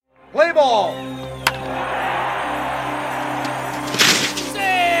Play ball.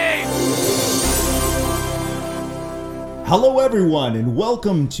 Save! Hello, everyone, and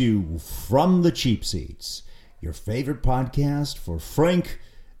welcome to From the Cheap Seats, your favorite podcast for frank,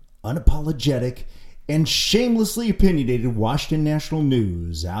 unapologetic, and shamelessly opinionated Washington national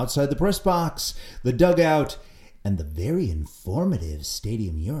news outside the press box, the dugout, and the very informative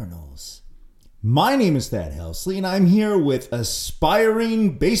stadium urinals. My name is Thad Helsley, and I'm here with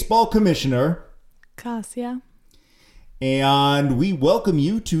aspiring baseball commissioner, Cassia. and we welcome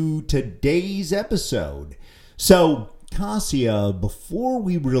you to today's episode. So, Cassia, before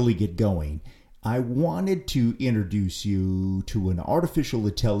we really get going, I wanted to introduce you to an artificial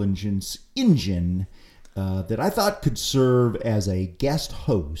intelligence engine that I thought could serve as a guest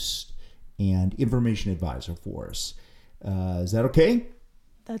host and information advisor for us. Is that okay?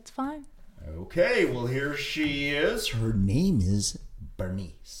 That's fine. Okay, well, here she is. Her name is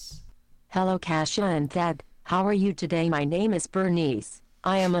Bernice. Hello, Kasia and Thad. How are you today? My name is Bernice.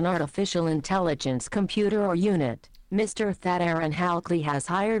 I am an artificial intelligence computer or unit. Mr. Thad Aaron Halkley has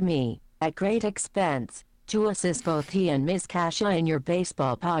hired me, at great expense, to assist both he and Miss Kasia in your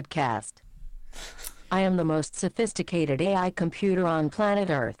baseball podcast. I am the most sophisticated AI computer on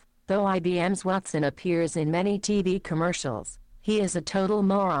planet Earth, though IBM's Watson appears in many TV commercials. He is a total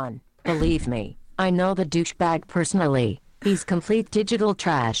moron. Believe me, I know the douchebag personally. He's complete digital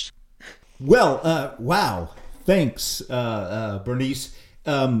trash. Well, wow. Thanks, Bernice.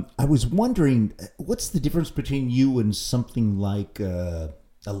 I was wondering, what's the difference between you and something like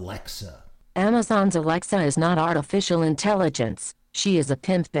Alexa? Amazon's Alexa is not artificial intelligence. She is a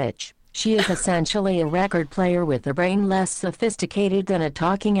pimp bitch. She is essentially a record player with a brain less sophisticated than a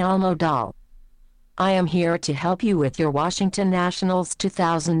talking Elmo doll. I am here to help you with your Washington Nationals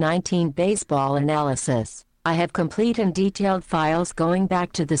 2019 baseball analysis. I have complete and detailed files going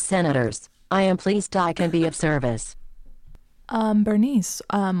back to the Senators. I am pleased I can be of service. Bernice,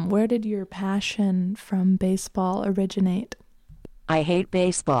 where did your passion from baseball originate? I hate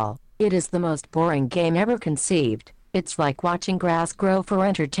baseball. It is the most boring game ever conceived. It's like watching grass grow for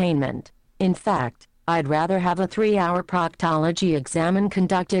entertainment. In fact, I'd rather have a 3-hour proctology exam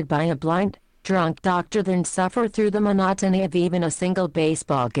conducted by a blind, drunk doctor than suffer through the monotony of even a single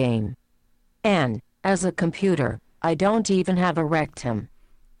baseball game. And, as a computer, I don't even have a rectum.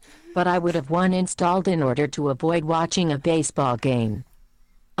 But I would have one installed in order to avoid watching a baseball game.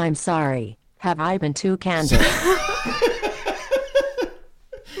 I'm sorry, have I been too candid?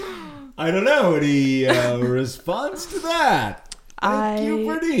 I don't know any response to that. Thank you,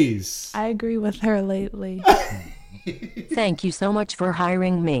 Bernice. I agree with her lately. Thank you so much for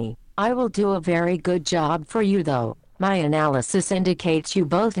hiring me. I will do a very good job for you though. My analysis indicates you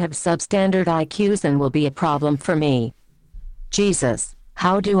both have substandard IQs and will be a problem for me. Jesus,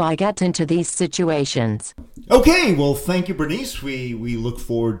 how do I get into these situations? Okay, well, thank you, Bernice. We look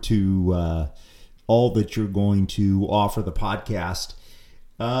forward to all that you're going to offer the podcast.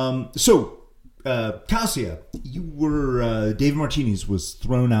 Cassia, you were David Martinez was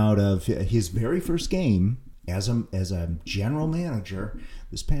thrown out of his very first game as a general manager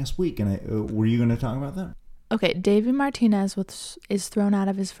this past week, and were you going to talk about that? Okay, David Martinez is thrown out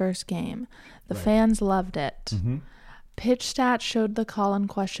of his first game. The fans loved it. Mm-hmm. Pitch stats showed the call in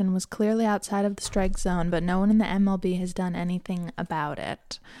question was clearly outside of the strike zone, but no one in the MLB has done anything about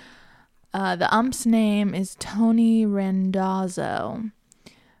it. The ump's name is Tony Randazzo.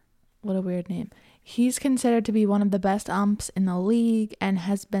 What a weird name. He's considered to be one of the best umps in the league and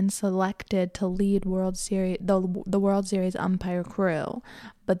has been selected to lead the World Series umpire crew.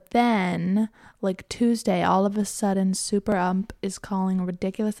 But then, like Tuesday, all of a sudden, Super Ump is calling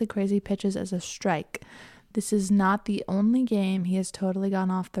ridiculously crazy pitches as a strike. This is not the only game he has totally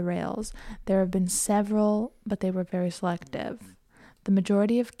gone off the rails. There have been several, but they were very selective. The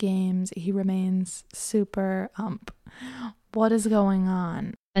majority of games, he remains Super Ump. What is going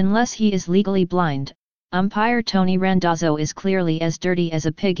on? Unless he is legally blind, umpire Tony Randazzo is clearly as dirty as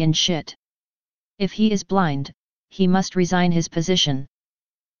a pig in shit. If he is blind, he must resign his position.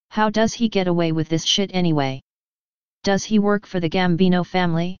 How does he get away with this shit anyway? Does he work for the Gambino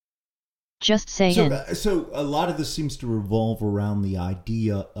family? Just saying. So a lot of this seems to revolve around the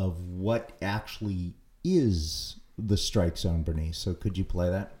idea of what actually is the strike zone, Bernice. So could you play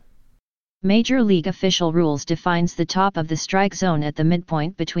that? Major League official rules defines the top of the strike zone at the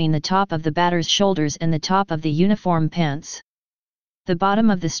midpoint between the top of the batter's shoulders and the top of the uniform pants. The bottom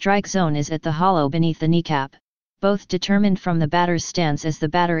of the strike zone is at the hollow beneath the kneecap, both determined from the batter's stance as the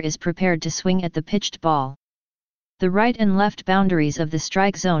batter is prepared to swing at the pitched ball. The right and left boundaries of the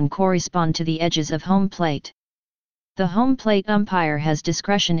strike zone correspond to the edges of home plate. The home plate umpire has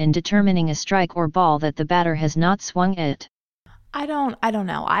discretion in determining a strike or ball that the batter has not swung it. I don't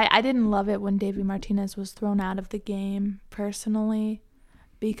know. I didn't love it when Davey Martinez was thrown out of the game, personally,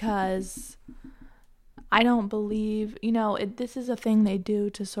 because I don't believe, this is a thing they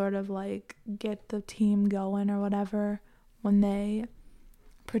do to sort of like get the team going or whatever, when they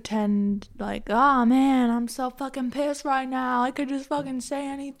pretend like, oh man, I'm so fucking pissed right now. I could just fucking say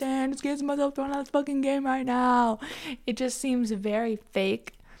anything. Just get myself thrown out of this fucking game right now. It just seems very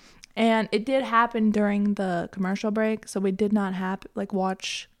fake. And it did happen during the commercial break, so we did not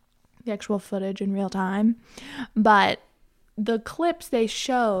watch the actual footage in real time. But the clips they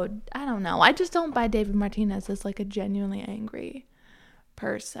showed, I don't know. I just don't buy David Martinez as like a genuinely angry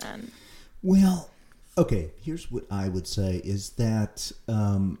person. Well, okay, here's what I would say is that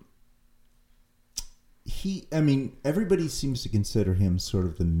everybody seems to consider him sort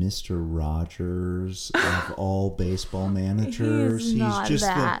of the Mr. Rogers of all baseball managers. He's not just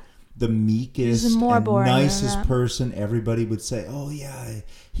that. The meekest He's more and boring nicest person. Everybody would say, oh yeah,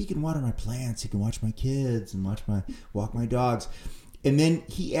 he can water my plants, he can watch my kids and walk my dogs. And then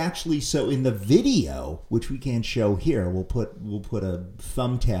he actually, so in the video, which we can't show here, we'll put a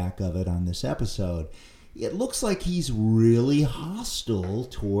thumbtack of it on this episode. It looks like he's really hostile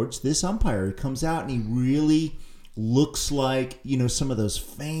towards this umpire. He comes out and he really looks like, some of those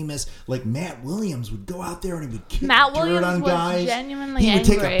famous, like Matt Williams would go out there and he would kick Matt dirt Williams on was guys. genuinely He would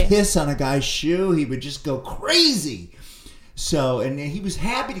angry. take a piss on a guy's shoe. He would just go crazy. So, and he was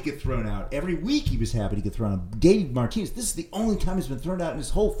happy to get thrown out. Every week he was happy to get thrown out. David Martinez, this is the only time he's been thrown out in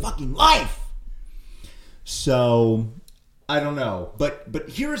his whole fucking life. So, I don't know. But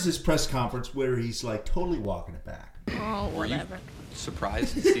here is his press conference where he's like totally walking it back. Oh, whatever. Were you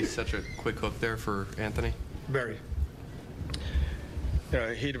surprised to see such a quick hook there for Anthony? Very.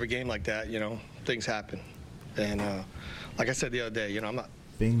 Heat of a game like that, things happen. And like I said the other day, I'm not.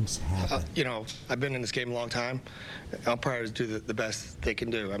 Things happen. I've been in this game a long time. Umpires do the best they can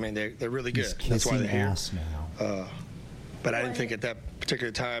do. I mean, they're really good. He's That's why kissing they're here. ass now. But I didn't think at that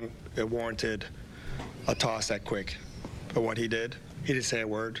particular time it warranted a toss that quick. But what he did didn't say a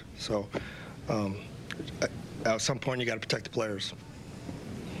word. So at some point, you got to protect the players.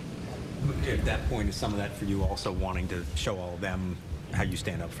 At that point, is some of that for you also wanting to show all of them how you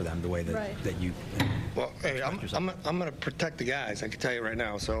stand up for them, the way that, Right. that you... Well, hey, I'm going to protect the guys. I can tell you right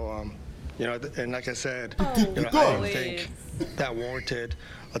now. So, and like I said, I didn't think that warranted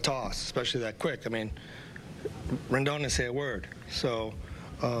a toss, especially that quick. I mean, Rendon didn't say a word. So,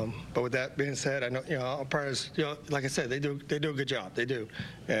 but with that being said, I know, umpires, like I said, they do a good job. They do.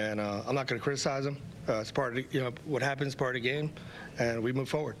 And I'm not going to criticize them. It's part of the, what happens, part of the game, and we move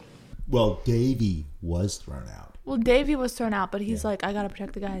forward. Well, Davey was thrown out. Well, Davey was thrown out, but he's like, I gotta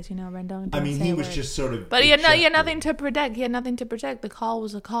protect the guys, Rendon. He was just sort of. But he had nothing to protect. He had nothing to protect. The call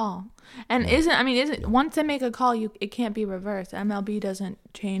was a call, and isn't once they make a call, it can't be reversed. MLB doesn't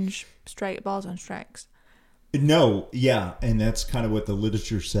change strike balls on strikes. No, yeah, and that's kind of what the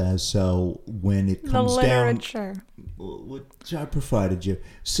literature says. So when it comes down, which I provided you,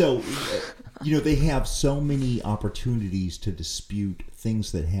 so they have so many opportunities to dispute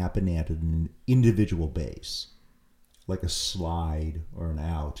things that happen at an individual base, like a slide or an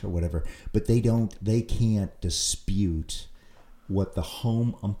out or whatever. But they can't dispute what the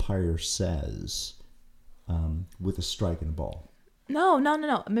home umpire says with a strike and a ball. No.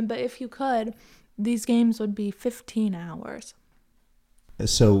 I mean, but if you could, these games would be 15 hours.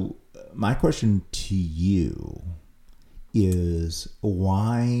 So my question to you is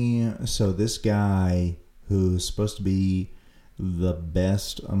why, so this guy who's supposed to be the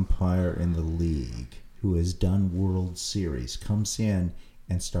best umpire in the league, who has done World Series, comes in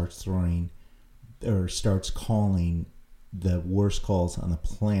and starts calling the worst calls on the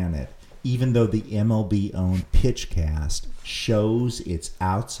planet, even though the MLB-owned PitchCast shows it's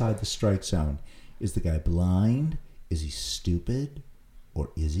outside the strike zone. Is the guy blind? Is he stupid? Or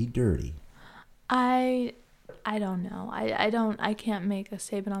is he dirty? I don't know. I can't make a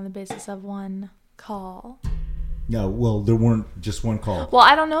statement on the basis of one call. No, well, there weren't just one call. Well,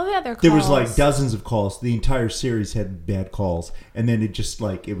 I don't know the other calls. There was like dozens of calls. The entire series had bad calls, and then it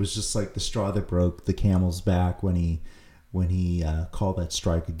was just like the straw that broke the camel's back when he called that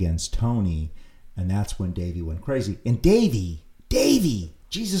strike against Tony, and that's when Davey went crazy. And Davey,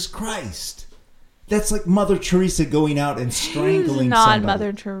 Jesus Christ, that's like Mother Teresa going out and strangling He's not somebody.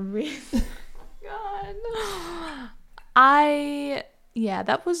 Mother Teresa. God.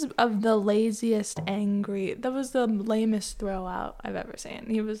 That was of the laziest angry. That was the lamest throw out I've ever seen.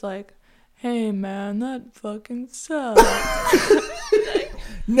 He was like, hey man, that fucking sucks.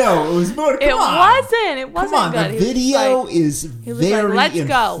 No, it was more. It wasn't. It wasn't Come on, good. the video is very let's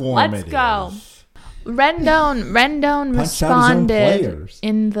go. Let's go. Rendon responded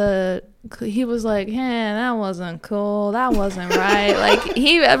in the. He was like, "Hey, that wasn't cool. That wasn't right." Like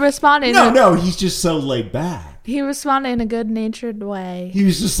he responded. No, he's just so laid back. He responded in a good-natured way. He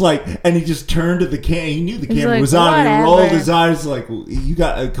was just like, and he just turned to the camera. He knew the camera like, was on, and he whatever. rolled his eyes like, "You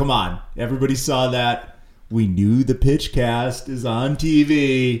got, come on!" Everybody saw that. We knew the pitch cast is on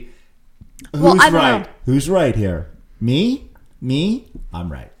TV. Who's I don't right? know. Who's right here? Me?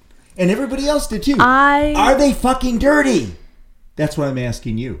 I'm right, and everybody else did too. Are they fucking dirty? That's what I'm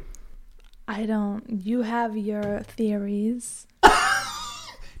asking you. I don't. You have your theories.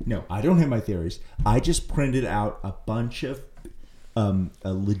 No, I don't have my theories. I just printed out a bunch of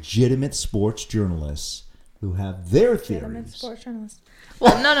legitimate sports journalists who have their Legitimate theories. sports journalists.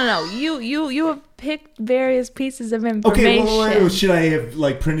 Well, no. You have picked various pieces of information. Okay, well, should I have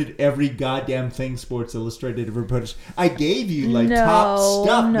printed every goddamn thing Sports Illustrated ever published? I gave you top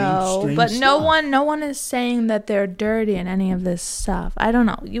stuff, mainstream but stuff. no one is saying that they're dirty in any of this stuff. I don't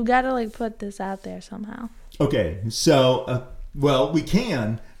know. You got to put this out there somehow. Okay, so we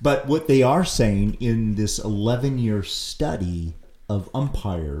can, but what they are saying in this 11-year study of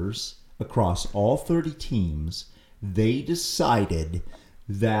umpires across all 30 teams, they decided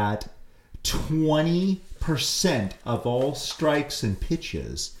that 20% of all strikes and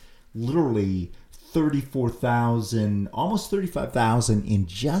pitches, literally 34,000, almost 35,000 in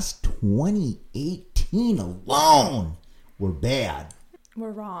just 2018 alone, were bad.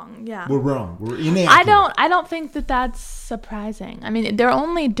 We're wrong. Yeah. We're wrong. We're inaccurate. I don't think that that's surprising. I mean, they're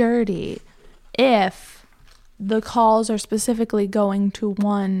only dirty if the calls are specifically going to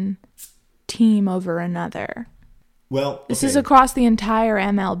one team over another. Well, this is across the entire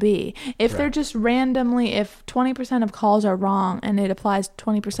MLB. If they're just randomly, if 20% of calls are wrong and it applies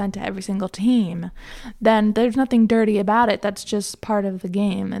 20% to every single team, then there's nothing dirty about it. That's just part of the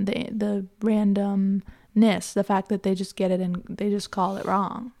game, and the randomness, the fact that they just get it and they just call it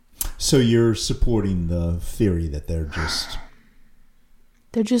wrong. So you're supporting the theory that they're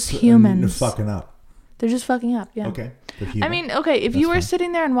just humans. They're fucking up. They're just fucking up, yeah. Okay. I mean, okay, if you were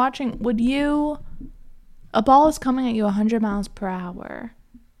sitting there and watching, would you... A ball is coming at you 100 miles per hour.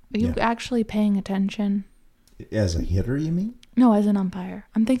 Are you actually paying attention? As a hitter, you mean? No, as an umpire.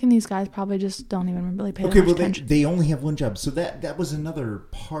 I'm thinking these guys probably just don't even really pay attention. They only have one job. So that was another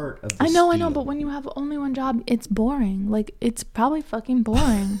part of the I know, but when you have only one job, it's boring. It's probably fucking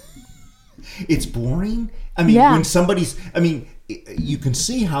boring. It's boring? I mean, when somebody's... I mean, you can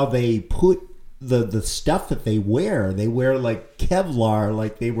see how they put the stuff that they wear. They wear like Kevlar,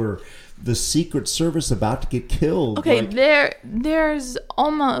 like they were... the Secret Service about to get killed. Okay, there's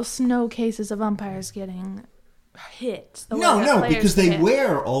almost no cases of umpires getting hit. No, because they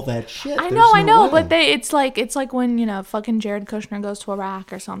wear all that shit. I know, but it's like when fucking Jared Kushner goes to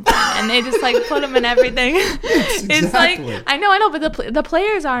Iraq or something, and they just put him in everything. It's like I know, but the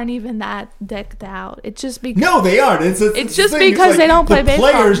players aren't even that decked out. It's just because they aren't. It's just because they don't play baseball.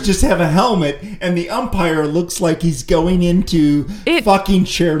 The players just have a helmet, and the umpire looks like he's going into fucking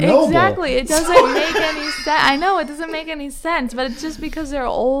Chernobyl. Exactly, it doesn't make any sense. I know it doesn't make any sense, but it's just because they're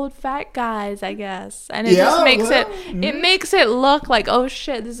old fat guys, I guess, and it just makes it makes it look like, oh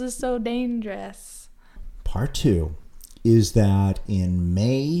shit, this is so dangerous. Part 2 is that in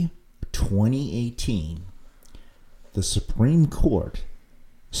May 2018, the Supreme Court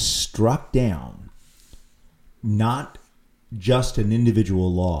struck down not just an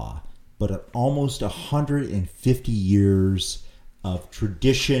individual law, but almost 150 years of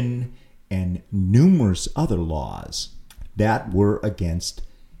tradition and numerous other laws that were against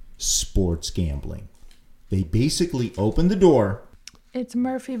sports gambling. They basically opened the door. It's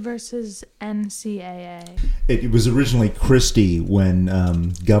Murphy versus NCAA. It was originally Christie when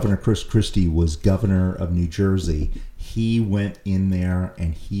Governor Chris Christie was governor of New Jersey. He went in there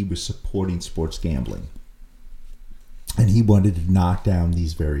and he was supporting sports gambling. And he wanted to knock down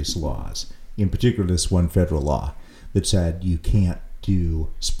these various laws. In particular, this one federal law that said you can't do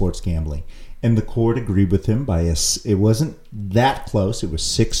sports gambling. And the court agreed with him by it wasn't that close. It was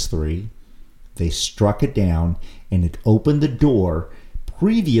 6-3. They struck it down, and it opened the door.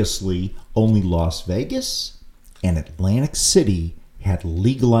 Previously, only Las Vegas and Atlantic City had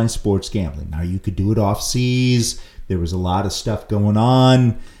legalized sports gambling. Now, you could do it off seas. There was a lot of stuff going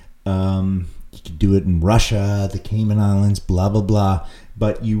on. You could do it in Russia, the Cayman Islands, blah, blah, blah.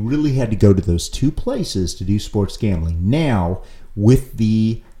 But you really had to go to those two places to do sports gambling. Now, with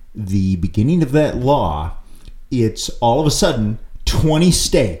the beginning of that law, it's all of a sudden 20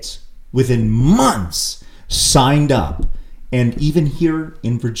 states within months signed up, And even here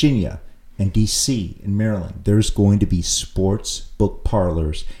in Virginia and D.C. and Maryland, there's going to be sports book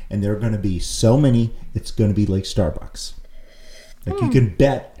parlors, and there are going to be so many, it's going to be like Starbucks. Like you can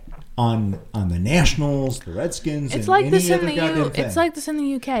bet on the Nationals, the Redskins, It's and like any this in other the goddamn thing. It's like this in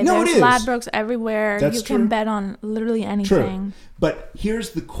the UK. No, There's it is. Ladbrokes everywhere. That's you true. can bet on literally anything. True. But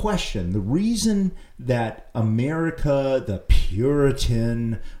here's the question. The reason that America, the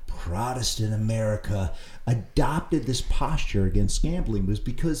Puritan, Protestant America, adopted this posture against gambling was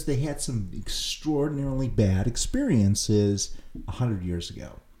because they had some extraordinarily bad experiences 100 years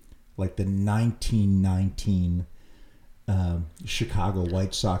ago. Like the 1919 Chicago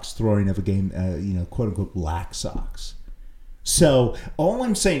White Sox throwing of a game, quote unquote, Black Sox. So all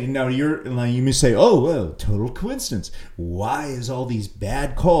I'm saying now, you may say, "Oh, well, total coincidence. Why is all these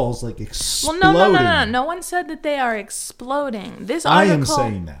bad calls like exploding?" Well, no. No one said that they are exploding. This article. I am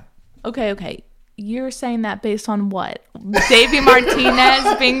saying that. Okay. You're saying that based on what? Davey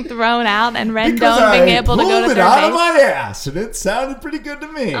Martinez being thrown out and Rendon being able to go to third base? Because I pulled it out of my ass, and it sounded pretty good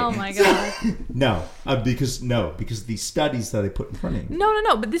to me. Oh my god! Because these studies that I put in front of you.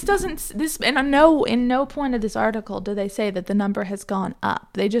 No. But this doesn't. In no point of this article do they say that the number has gone up.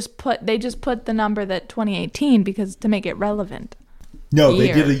 They just put the number that 2018 because to make it relevant. No,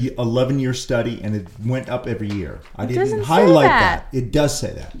 they did a 11-year study, and it went up every year. I didn't doesn't highlight say that. It does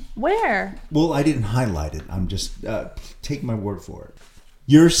say that. Where? Well, I didn't highlight it. I'm just take my word for it.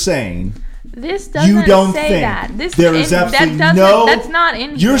 You're saying this doesn't you don't say think that. This there is absolutely That's not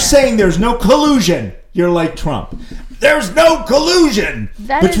in here. You're saying there's no collusion. You're like Trump. There's no collusion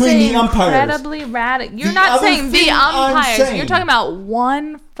between the umpires. Incredibly radical. You're not saying the umpires. You're talking about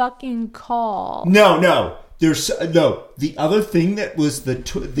one fucking call. No. There's no. The other thing that was the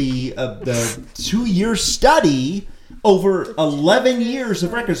 2-year study over 11 years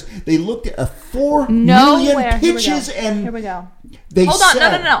of records. They looked at 4 million pitches and here we go. Hold on,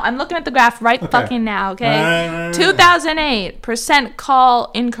 no. I'm looking at the graph fucking now. Okay, 2008%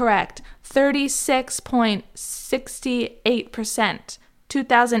 call incorrect, 36.68%.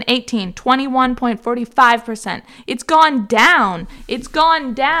 2018, 21.45%. It's gone down.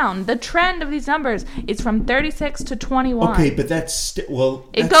 The trend of these numbers is from 36 to 21. Okay, but that's it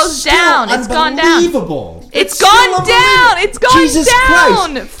goes down. It's gone down. Unbelievable. It's gone down. It's gone Jesus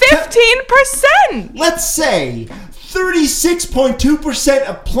down. Christ. 15%. Let's say 36.2%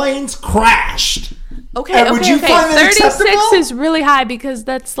 of planes crashed. Okay. Would you find that 36 acceptable? is really high because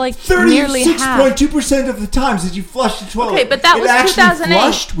that's like nearly half. 36.2% of the times did you flush the toilet. Okay, but that was 2008.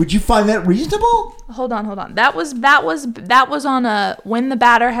 Flushed? Would you find that reasonable? Hold on. That was on a when the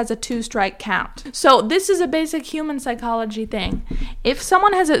batter has a 2-strike count. So this is a basic human psychology thing. If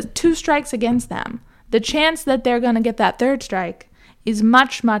someone has 2 strikes against them, the chance that they're going to get that 3rd strike is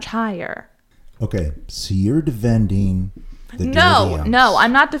much, much higher. Okay, so you're defending the dirty umps. No,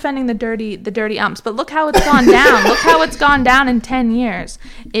 I'm not defending the dirty umps. But look how it's gone down. Look how it's gone down in 10 years.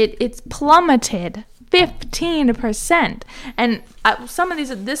 It's plummeted 15%. And some of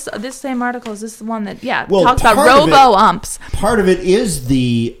this same article is this the one that talks about robo umps. Part of it is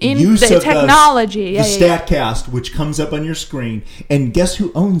the use of technology, the StatCast, which comes up on your screen. And guess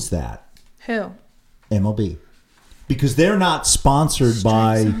who owns that? Who? MLB, because they're not sponsored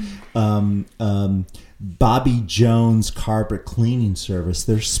by Bobby Jones Carpet Cleaning Service.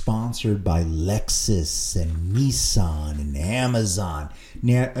 They're sponsored by Lexus and Nissan and Amazon.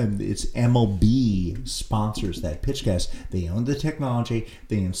 It's MLB sponsors that pitchcast. They own the technology.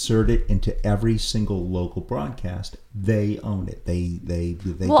 They insert it into every single local broadcast. They own it. They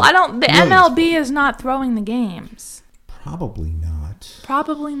well, I don't. The MLB is not throwing the games. Probably not.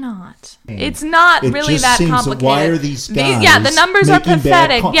 It's not really that complicated. Why are these guys? The numbers are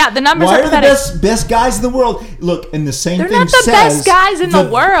pathetic. The numbers are pathetic. Why are the best guys in the world? Look, and the same thing says... They're not the best guys in the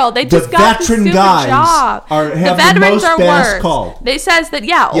world. They just got the stupid job. The veterans are worse. Called. They says that,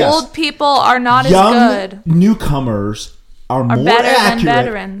 old people are not as good. Young newcomers are more better accurate than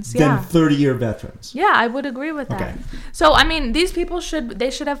veterans. than 30-year veterans. Yeah, I would agree with that. So, I mean, these people should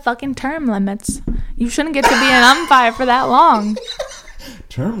have fucking term limits. You shouldn't get to be an umpire for that long.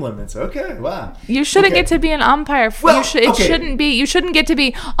 Term limits. Okay, wow. You shouldn't get to be an umpire. Shouldn't be. You shouldn't get to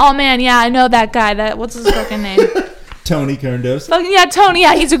be. Oh man, I know that guy. What's his fucking name? Tony Cardos. Tony.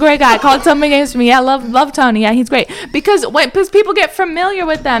 Yeah, he's a great guy. Called something against me. I love Tony. Yeah, he's great. Because people get familiar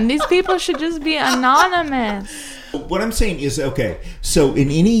with them. These people should just be anonymous. What I'm saying is, so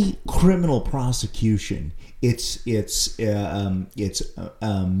in any criminal prosecution, it's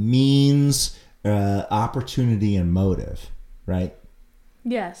means, opportunity, and motive, right?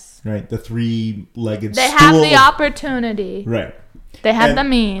 Yes. Right, the 3-legged stool. They have the opportunity. Right. They have the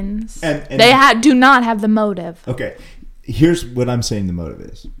means. And they do not have the motive. Okay. here's what I'm saying the motive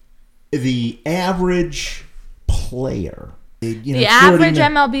is. The average player... the average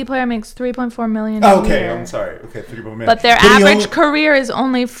MLB player makes $3.4 million a year. I'm sorry. Okay, $3.4 million. But their average career is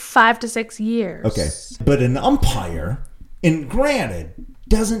only 5 to 6 years. Okay, but an umpire, and granted,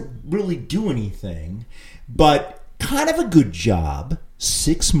 doesn't really do anything, but kind of a good job,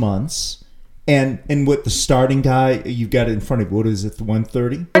 6 months, and with the starting guy, you've got it in front of you. What is it,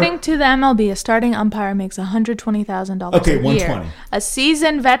 130? According to the MLB, a starting umpire makes $120,000 okay, a year. 120. A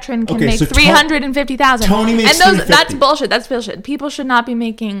seasoned veteran can make so $350,000. Tony makes and that's bullshit. That's bullshit. People should not be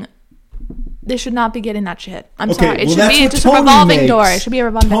making. They should not be getting that shit. I'm sorry. It should be just a revolving door. It should be a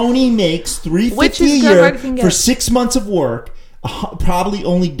revolving door. Tony makes $350 a year for 6 months of work. Probably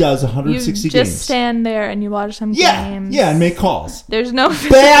only does 160 games. You just stand there and you watch some games. Yeah, and make calls. There's no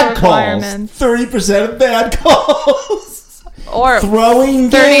bad requirements. calls. 30% of bad calls. Or throwing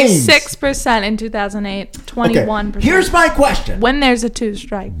 36% in 2008, 21%. Okay. Here's my question. When there's a 2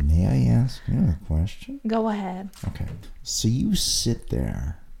 strike. May I ask you a question? Go ahead. Okay. So you sit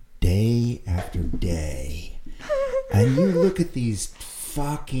there day after day and you look at these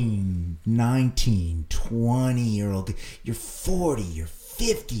fucking 19, 20-year-old. You're 40, you're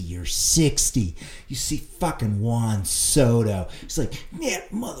 50, you're 60. You see fucking Juan Soto. It's like, that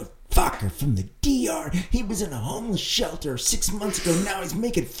motherfucker from the DR. He was in a homeless shelter 6 months ago. Now he's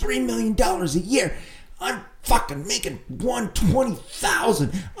making $3 million a year. I'm fucking making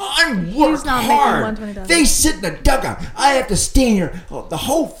 $120,000. I'm working hard. They sit in the dugout. I have to stand here the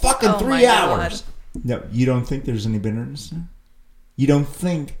whole fucking 3 hours. No, you don't think there's any bitterness there? You don't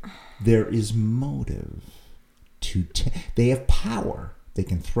think there is motive to... they have power. They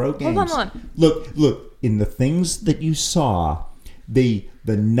can throw games. Hold on. Look. In the things that you saw, the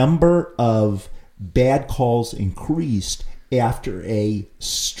number of bad calls increased after a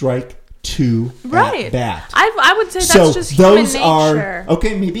strike 2 at bat. I would say that's just human nature.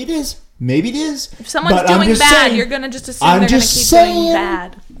 Okay, maybe it is. If someone's doing bad, you're going to just assume they're going to keep doing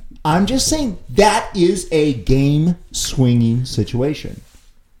bad. I'm just saying that is a game-swinging situation.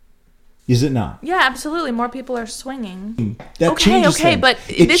 Is it not? Yeah, absolutely. More people are swinging. That changes things. But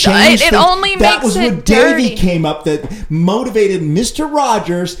it only makes it That was when dirty. Davey came up that motivated Mr.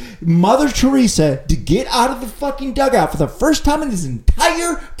 Rogers, Mother Teresa, to get out of the fucking dugout for the first time in his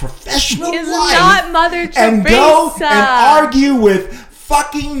entire professional life. Not Mother Teresa. And go and argue with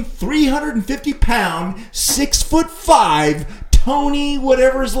fucking 350-pound, 6'5", Tony,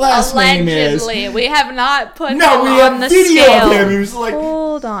 whatever his last name is. Allegedly. We have not put him we on have the video scale. of him. He was like...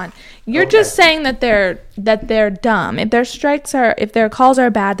 Hold on. You're just saying that they're dumb. If their calls are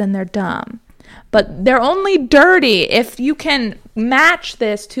bad, then they're dumb. But they're only dirty if you can match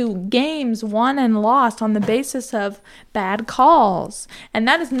this to games won and lost on the basis of bad calls. And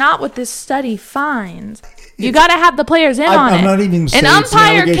that is not what this study finds. You got to have the players in on it. I'm not even saying an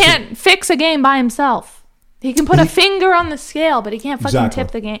umpire can't fix a game by himself. He can put a finger on the scale, but he can't fucking tip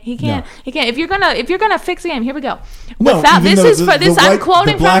the game. He can't. No. He can't. If you're gonna fix a game, here we go. I'm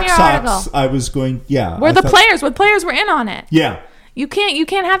quoting from your article. I was going. Yeah. Where the players were in on it. Yeah. You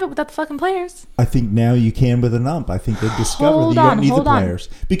can't have it without the fucking players. I think now you can with an ump. I think they've discovered that you don't need the players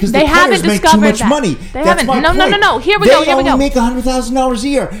because they the players make too much money. They haven't. No. Here we go. They only make $100,000 a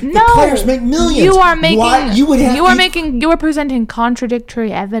year. No, the players make millions. You are presenting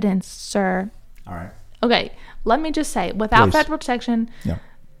contradictory evidence, sir. All right. Okay, let me just say, without federal protection,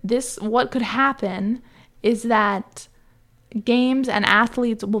 what could happen is that games and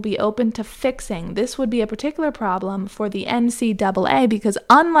athletes will be open to fixing. This would be a particular problem for the NCAA because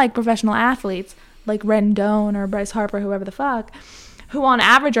unlike professional athletes like Rendon or Bryce Harper, whoever the fuck, who on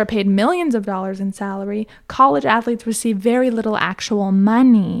average are paid millions of dollars in salary, college athletes receive very little actual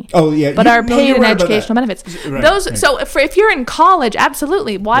money. Oh yeah, but are paid in educational benefits. Right. So if you're in college,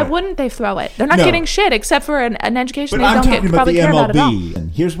 absolutely, why wouldn't they throw it? They're not getting shit except for an education they don't probably care about at all.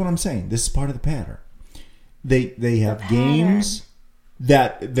 And here's what I'm saying. This is part of the pattern. They have games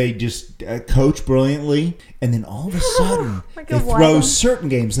that they just coach brilliantly, and then all of a sudden they throw certain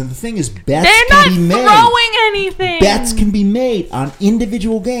games. And the thing is, bets can be made. They're not throwing anything. Bets can be made on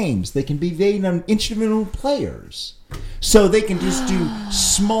individual games. They can be made on individual players. So they can just do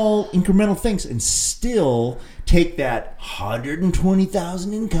small incremental things and still take that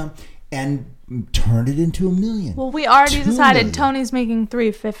 $120,000 income and turn it into $1 million. Well, we already decided Tony's making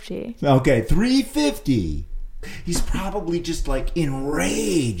 $350. Okay, $350. He's probably just like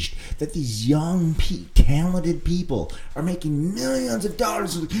enraged that these young, talented people are making millions of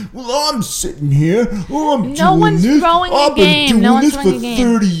dollars. Well, I'm sitting here. Oh, I'm doing this. No one's throwing a game. I've been doing this for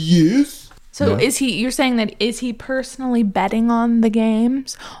 30 years. So you're saying that is he personally betting on the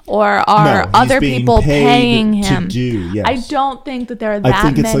games, or are other people paying him to do? Yes. I don't think that there are that many. I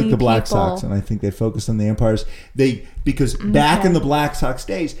think it's like the Black people. Sox, and I think they focus on the umpires. Because back in the Black Sox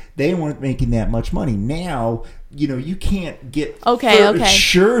days, they weren't making that much money. Now, you can't get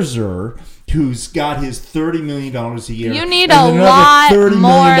Scherzer, who's got his $30 million a year. You need a lot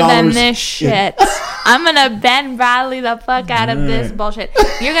more than this shit. I'm going to Ben Bradley the fuck out of this bullshit.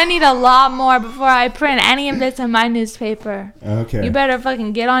 You're going to need a lot more before I print any of this in my newspaper. Okay. You better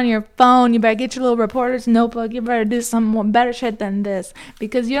fucking get on your phone. You better get your little reporter's notebook. You better do some more better shit than this,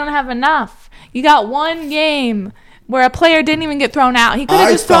 because you don't have enough. You got one game where a player didn't even get thrown out. He could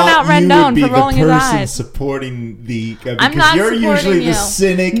have just thrown out Rendon for rolling his eyes. Supporting the I'm not you're supporting usually you. The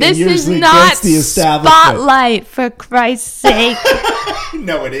cynic. This and is usually not against the establishment. Spotlight, for Christ's sake.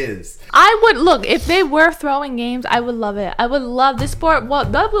 No, it is. I would look if they were throwing games. I would love it. I would love this sport.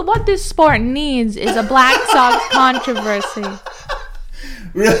 What this sport needs is a Black Sox controversy.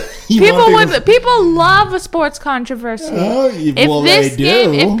 Really? People love a sports controversy.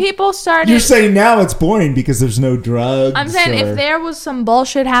 If people started, you're saying now it's boring because there's no drugs. I'm saying if there was some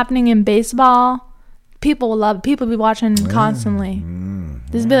bullshit happening in baseball, people would love it. People would be watching constantly.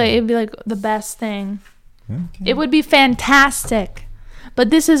 It'd be like the best thing. Okay. It would be fantastic, but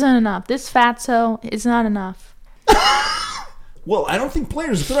this isn't enough. This fatso is not enough. Well, I don't think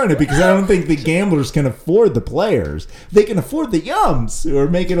players are throwing it because I don't think the gamblers can afford the players. They can afford the Umps who are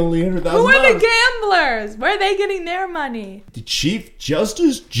making only $100,000. Who are the gamblers? Where are they getting their money? The Chief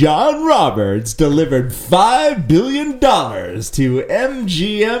Justice John Roberts delivered $5 billion to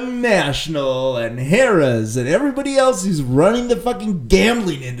MGM National and Harrah's and everybody else who's running the fucking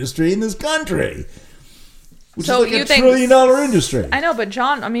gambling industry in this country. Which is like a $1 trillion industry. I know, but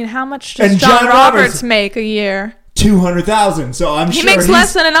how much does John Roberts make a year? $200,000. So I'm sure he makes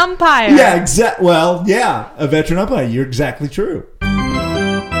less than an umpire. Yeah, exactly. Well, yeah, a veteran umpire. You're exactly true.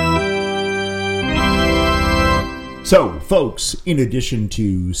 So, folks, in addition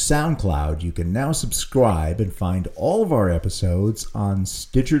to SoundCloud, you can now subscribe and find all of our episodes on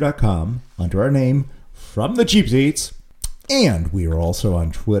Stitcher.com under our name, From the Cheap Seats. And we are also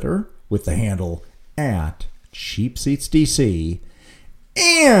on Twitter with the handle @CheapSeatsDC.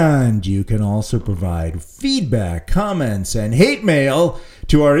 And you can also provide feedback, comments, and hate mail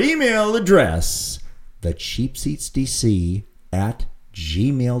to our email address,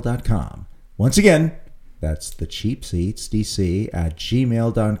 thecheapseatsdc@gmail.com. Once again, that's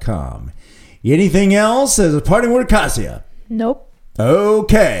thecheapseatsdc@gmail.com. Anything else as a parting word, Cassia? Nope.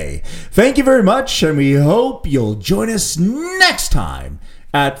 Okay. Thank you very much, and we hope you'll join us next time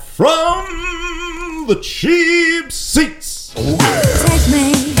at From the Cheap Seats.